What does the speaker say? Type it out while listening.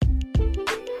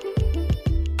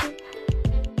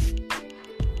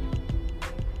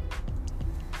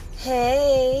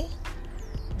Hey,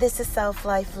 this is Self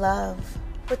Life Love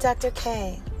with Dr.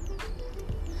 K.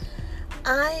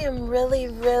 I am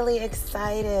really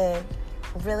excited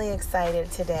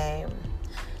today.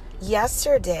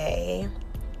 Yesterday,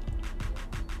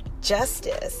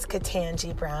 Justice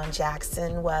Ketanji Brown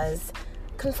Jackson was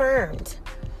confirmed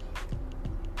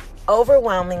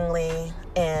overwhelmingly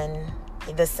in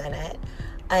the Senate.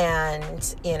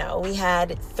 And, we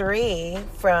had 3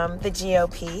 from the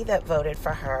GOP that voted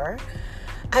for her.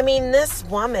 I mean, this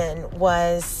woman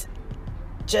was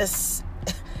just,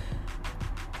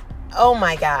 oh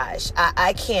my gosh.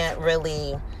 I can't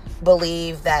really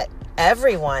believe that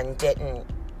everyone didn't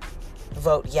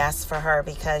vote yes for her,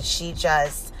 because she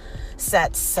just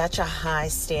set such a high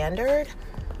standard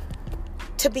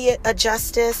to be a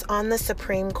justice on the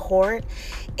Supreme Court.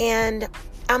 And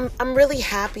I'm really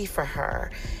happy for her.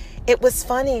 It was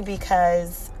funny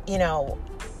because,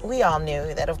 we all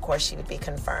knew that, of course, she would be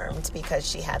confirmed because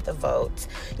she had the vote.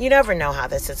 You never know how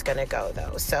this is going to go,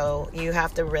 though. So you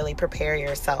have to really prepare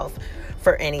yourself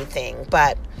for anything.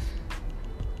 But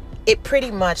it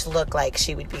pretty much looked like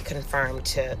she would be confirmed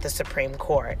to the Supreme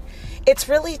Court. It's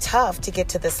really tough to get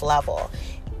to this level,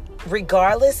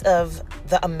 regardless of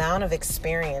the amount of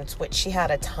experience, which she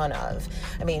had a ton of.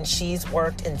 I mean, she's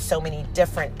worked in so many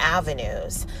different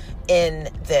avenues in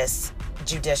this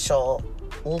judicial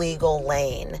legal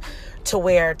lane, to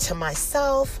where, to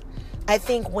myself, I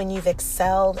think when you've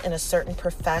excelled in a certain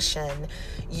profession,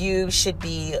 you should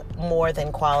be more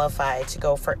than qualified to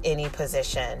go for any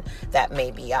position that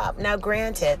may be up. Now,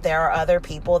 granted, there are other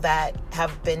people that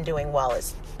have been doing well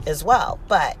as well,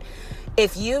 but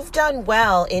if you've done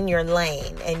well in your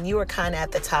lane and you are kind of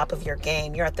at the top of your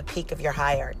game, you're at the peak of your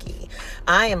hierarchy,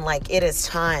 I am like, it is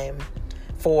time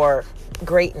for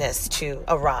greatness to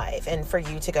arrive and for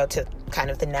you to go to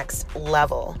kind of the next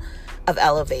level of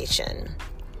elevation.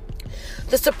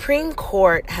 The Supreme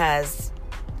Court has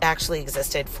actually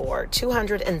existed for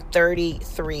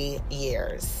 233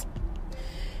 years,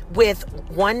 with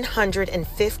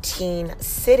 115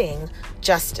 sitting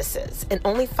justices, and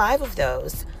only 5 of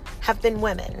those have been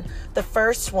women, the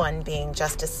first one being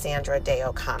Justice Sandra Day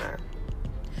O'Connor.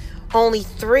 Only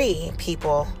 3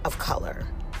 people of color.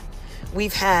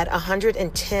 We've had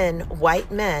 110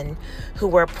 white men who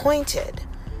were appointed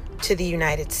to the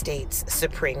United States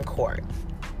Supreme Court.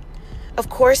 Of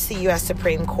course, the U.S.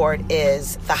 Supreme Court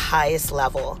is the highest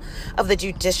level of the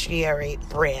judiciary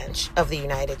branch of the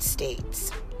United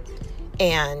States.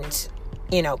 And,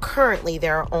 currently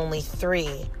there are only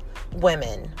 3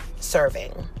 women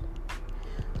serving.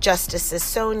 Justices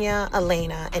Sonia,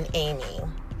 Elena, and Amy.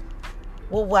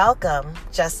 Well, welcome,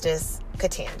 Justice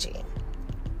Ketanji.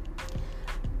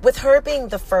 With her being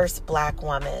the first Black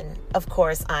woman, of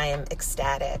course, I am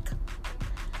ecstatic.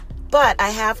 But I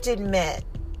have to admit,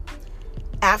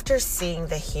 after seeing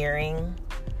the hearing,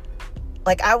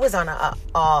 I was on an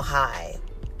all high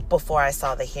before I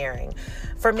saw the hearing.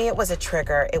 For me, it was a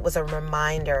trigger. It was a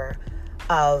reminder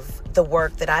of the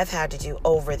work that I've had to do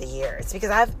over the years,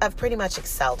 because I've pretty much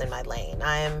excelled in my lane.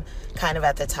 I am kind of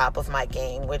at the top of my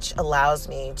game, which allows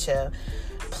me to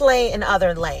play in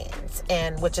other lanes,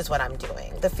 and which is what I'm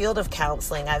doing. The field of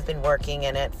counseling, I've been working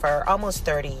in it for almost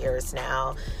 30 years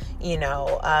now.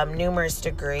 Numerous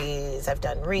degrees. I've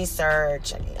done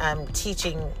research. I'm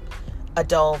teaching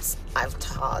adults. I've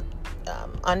taught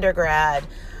undergrad.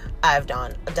 I've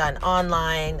done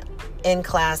online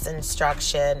in-class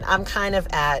instruction. I'm kind of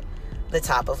at the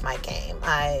top of my game.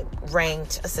 I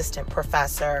ranked assistant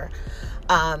professor.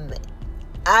 I'm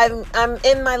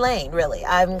in my lane, really.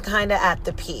 I'm kind of at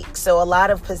the peak. So a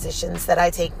lot of positions that I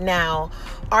take now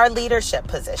are leadership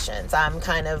positions. I'm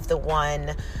kind of the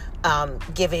one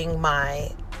giving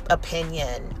my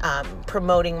opinion,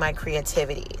 promoting my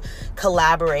creativity,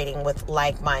 collaborating with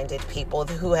like-minded people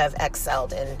who have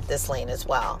excelled in this lane as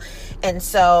well. And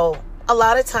so a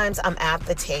lot of times I'm at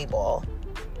the table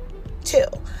too.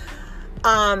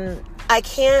 I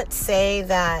can't say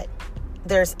that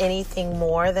there's anything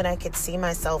more that I could see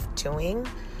myself doing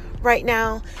right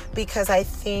now, because I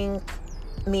think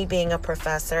me being a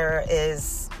professor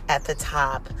is at the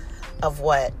top of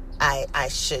what I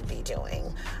should be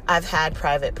doing. I've had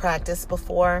private practice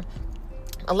before.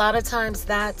 A lot of times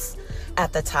that's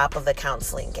at the top of the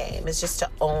counseling game, is just to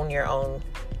own your own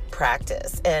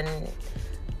practice and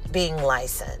being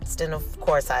licensed. And of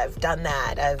course, I've done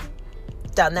that. I've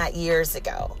done that years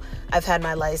ago. I've had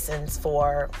my license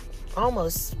for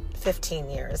almost 15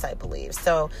 years, I believe.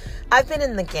 So I've been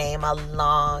in the game a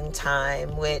long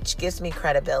time, which gives me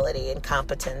credibility and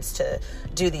competence to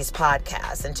do these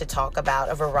podcasts and to talk about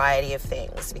a variety of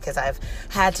things, because I've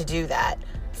had to do that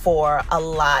for a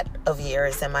lot of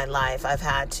years in my life. I've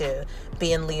had to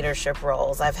be in leadership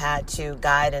roles. I've had to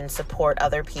guide and support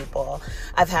other people.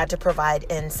 I've had to provide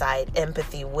insight,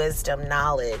 empathy, wisdom,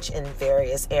 knowledge in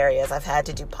various areas. I've had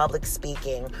to do public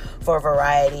speaking for a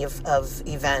variety of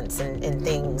events and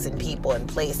things and people and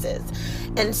places.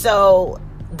 And so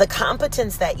the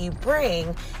competence that you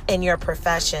bring in your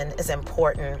profession is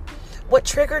important. What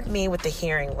triggered me with the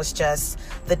hearing was just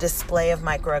the display of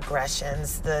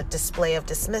microaggressions, the display of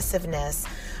dismissiveness.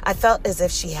 I felt as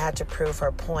if she had to prove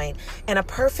her point. In a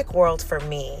perfect world for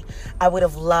me, I would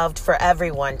have loved for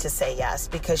everyone to say yes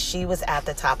because she was at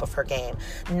the top of her game.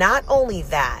 Not only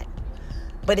that,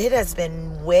 but it has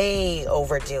been way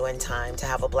overdue in time to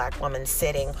have a Black woman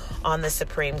sitting on the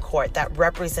Supreme Court that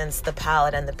represents the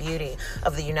palette and the beauty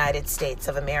of the United States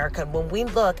of America. When we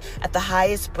look at the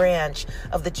highest branch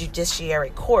of the judiciary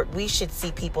court, we should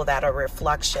see people that are a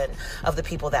reflection of the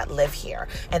people that live here.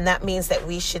 And that means that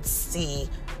we should see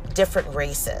different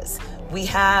races. We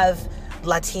have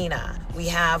Latina, we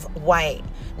have white,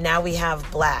 now we have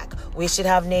Black. We should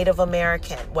have Native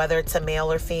American, whether it's a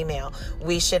male or female.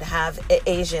 We should have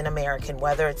Asian American,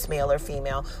 whether it's male or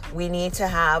female. We need to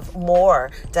have more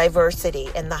diversity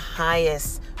in the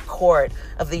highest court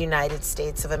of the United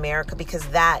States of America because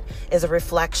that is a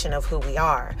reflection of who we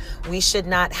are. We should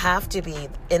not have to be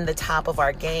in the top of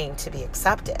our game to be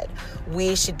accepted.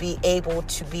 We should be able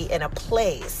to be in a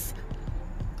place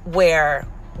where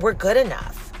we're good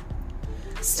enough.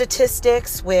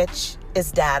 Statistics, which is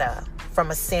data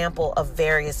from a sample of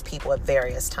various people at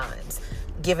various times,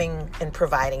 giving and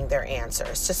providing their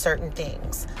answers to certain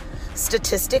things.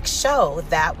 Statistics show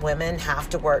that women have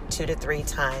to work 2 to 3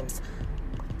 times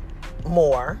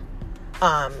more,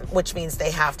 which means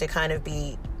they have to kind of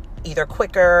be either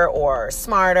quicker or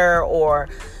smarter, or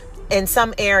in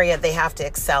some area they have to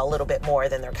excel a little bit more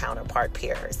than their counterpart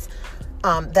peers.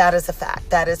 That is a fact.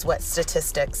 That is what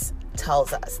statistics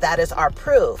tells us. That is our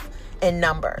proof in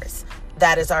numbers.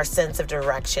 That is our sense of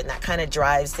direction. That kind of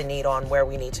drives the needle on where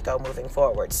we need to go moving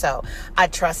forward. So I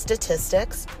trust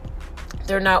statistics.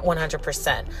 They're not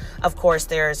 100%. Of course,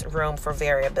 there's room for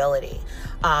variability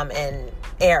and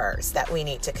errors that we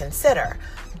need to consider.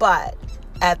 But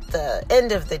at the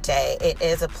end of the day, it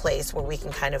is a place where we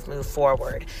can kind of move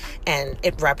forward, and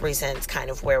it represents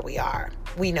kind of where we are.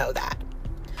 We know that.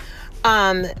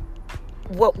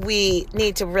 What we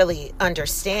need to really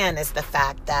understand is the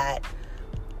fact that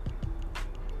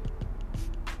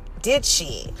did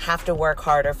she have to work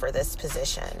harder for this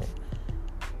position?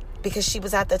 Because she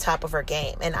was at the top of her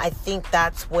game. And I think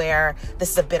that's where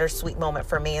this is a bittersweet moment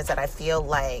for me, is that I feel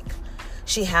like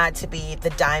she had to be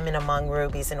the diamond among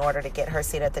rubies in order to get her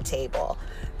seat at the table.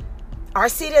 Our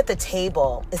seat at the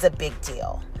table is a big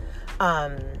deal.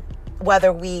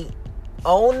 Whether we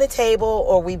own the table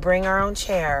or we bring our own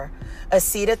chair, a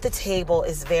seat at the table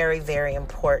is very, very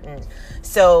important.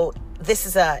 So this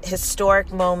is a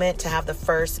historic moment to have the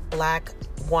first Black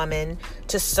woman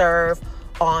to serve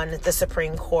on the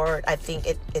Supreme Court. I think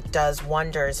it does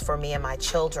wonders for me and my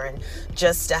children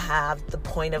just to have the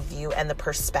point of view and the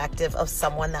perspective of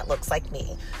someone that looks like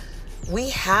me. We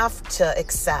have to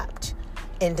accept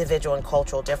individual and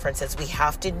cultural differences. We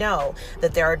have to know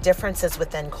that there are differences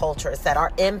within cultures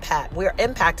that we're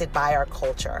impacted by our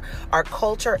culture. Our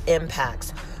culture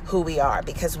impacts who we are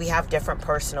because we have different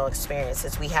personal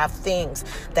experiences. We have things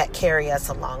that carry us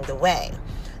along the way.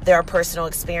 There are personal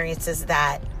experiences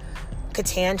that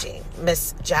Ketanji,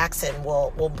 Miss Jackson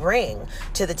will bring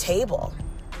to the table.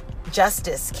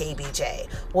 Justice KBJ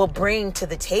will bring to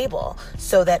the table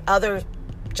so that other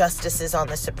justices on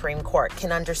the Supreme Court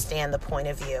can understand the point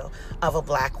of view of a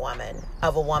Black woman,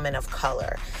 of a woman of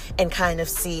color, and kind of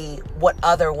see what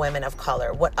other women of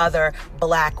color, what other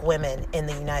Black women in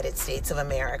the United States of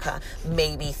America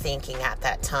may be thinking at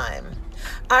that time.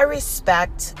 I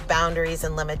respect boundaries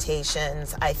and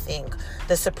limitations. I think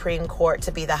the Supreme Court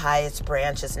to be the highest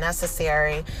branch is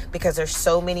necessary because there's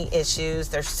so many issues,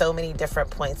 there's so many different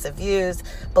points of views,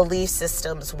 belief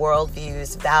systems,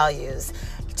 worldviews, values,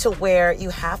 to where you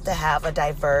have to have a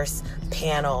diverse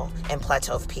panel and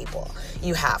plateau of people.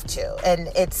 You have to. And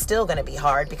it's still going to be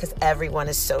hard because everyone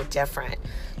is so different.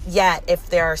 Yet, if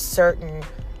there are certain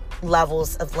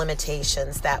levels of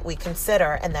limitations that we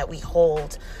consider and that we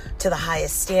hold to the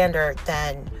highest standard,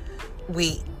 then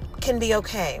we can be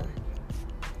okay.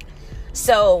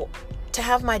 So to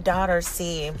have my daughter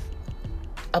see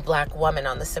a Black woman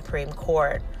on the Supreme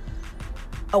Court,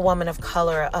 a woman of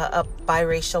color, a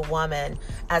biracial woman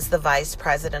as the Vice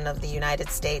President of the United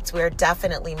States, we're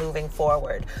definitely moving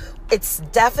forward. It's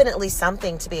definitely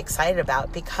something to be excited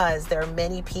about because there are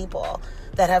many people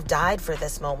that have died for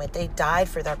this moment. They died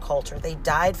for their culture. They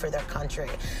died for their country.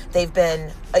 They've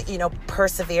been,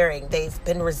 persevering. They've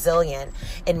been resilient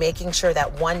in making sure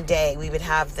that one day we would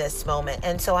have this moment.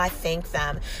 And so I thank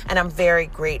them, and I'm very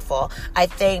grateful. I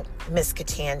thank Miss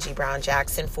Ketanji Brown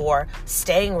Jackson for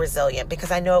staying resilient,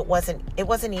 because I know it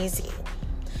wasn't easy.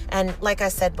 And like I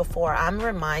said before, I'm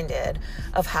reminded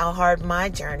of how hard my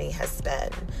journey has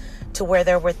been, to where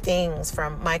there were things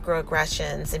from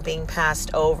microaggressions and being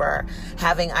passed over,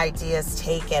 having ideas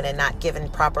taken and not given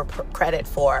proper credit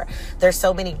for. There's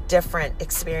so many different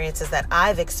experiences that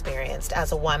I've experienced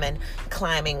as a woman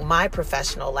climbing my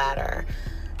professional ladder,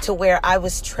 to where I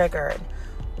was triggered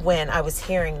when I was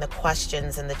hearing the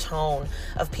questions and the tone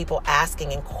of people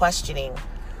asking and questioning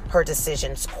her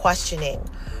decisions, questioning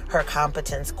her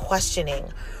competence, questioning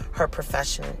her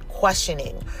profession,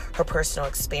 questioning her personal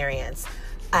experience.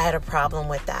 I had a problem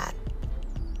with that.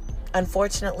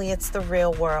 Unfortunately, it's the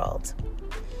real world.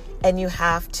 And you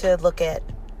have to look at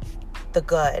the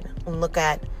good and look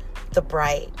at the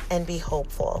bright and be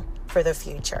hopeful for the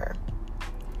future.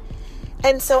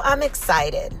 And so I'm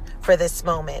excited for this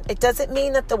moment. It doesn't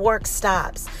mean that the work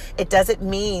stops. It doesn't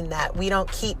mean that we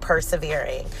don't keep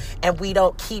persevering and we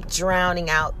don't keep drowning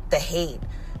out the hate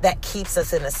that keeps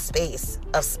us in a space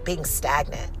of being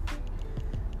stagnant.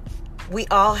 We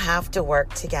all have to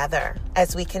work together,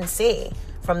 as we can see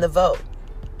from the vote,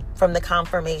 from the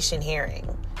confirmation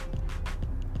hearing.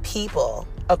 People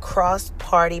across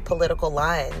party political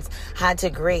lines had to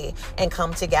agree and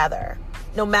come together,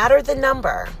 no matter the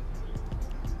number.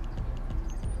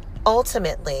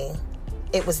 Ultimately,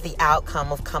 it was the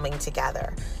outcome of coming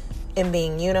together and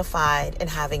being unified and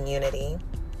having unity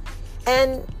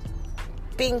and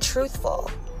being truthful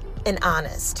and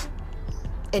honest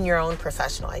in your own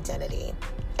professional identity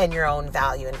and your own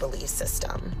value and belief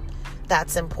system.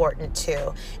 That's important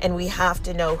too. And we have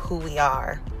to know who we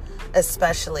are,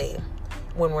 especially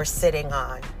when we're sitting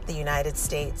on the United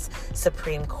States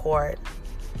Supreme Court.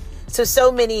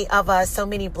 So many of us, so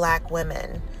many Black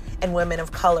women and women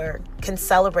of color can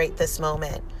celebrate this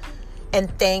moment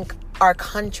and thank our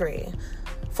country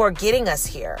for getting us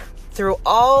here through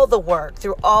all the work,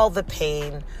 through all the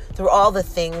pain, through all the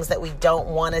things that we don't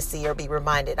want to see or be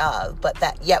reminded of, but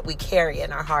that yet we carry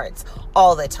in our hearts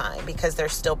all the time, because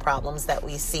there's still problems that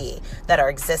we see that are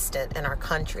existent in our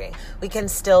country. We can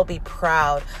still be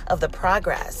proud of the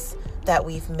progress that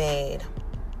we've made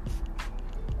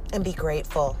and be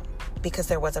grateful, because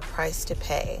there was a price to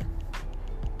pay.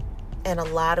 And a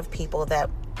lot of people that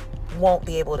won't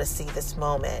be able to see this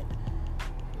moment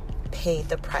paid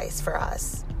the price for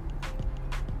us.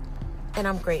 And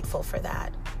I'm grateful for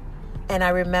that. And I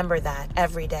remember that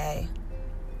every day,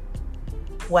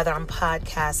 whether I'm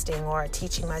podcasting or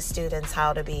teaching my students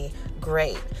how to be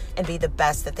great and be the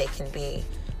best that they can be,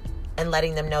 and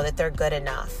letting them know that they're good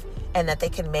enough and that they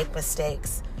can make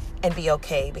mistakes and be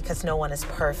okay, because no one is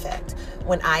perfect.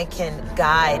 When I can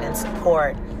guide and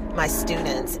support my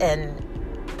students and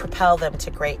propel them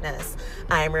to greatness,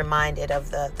 I am reminded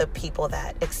of the people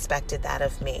that expected that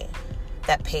of me,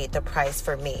 that paid the price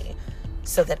for me,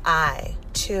 so that I,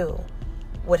 too,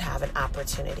 would have an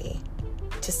opportunity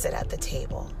to sit at the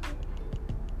table.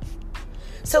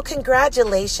 So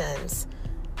congratulations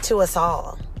to us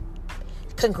all.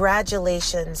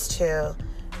 Congratulations to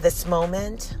this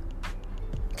moment.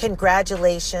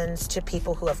 Congratulations to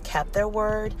people who have kept their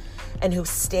word and who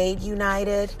stayed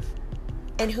united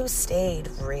and who stayed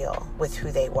real with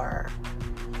who they were,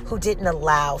 who didn't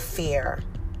allow fear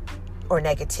or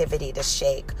negativity to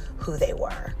shake who they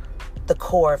were, the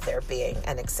core of their being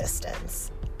and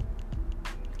existence.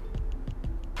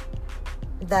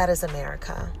 That is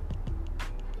America.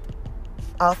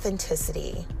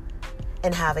 Authenticity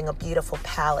and having a beautiful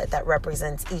palette that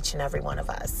represents each and every one of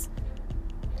us.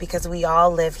 Because we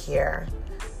all live here.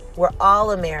 We're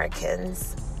all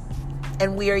Americans.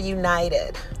 And we are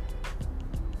united.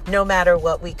 No matter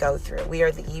what we go through, we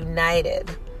are the United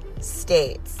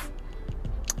States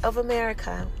of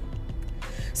America.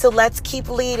 So let's keep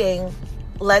leading.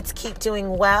 Let's keep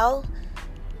doing well.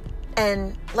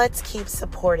 And let's keep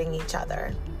supporting each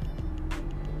other.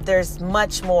 There's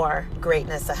much more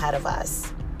greatness ahead of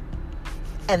us.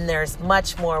 And there's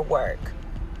much more work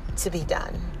to be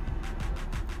done.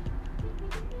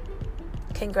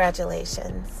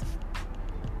 Congratulations.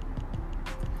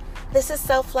 This is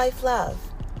Self Life Love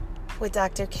with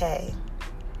Dr. K.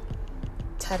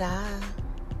 Ta-da.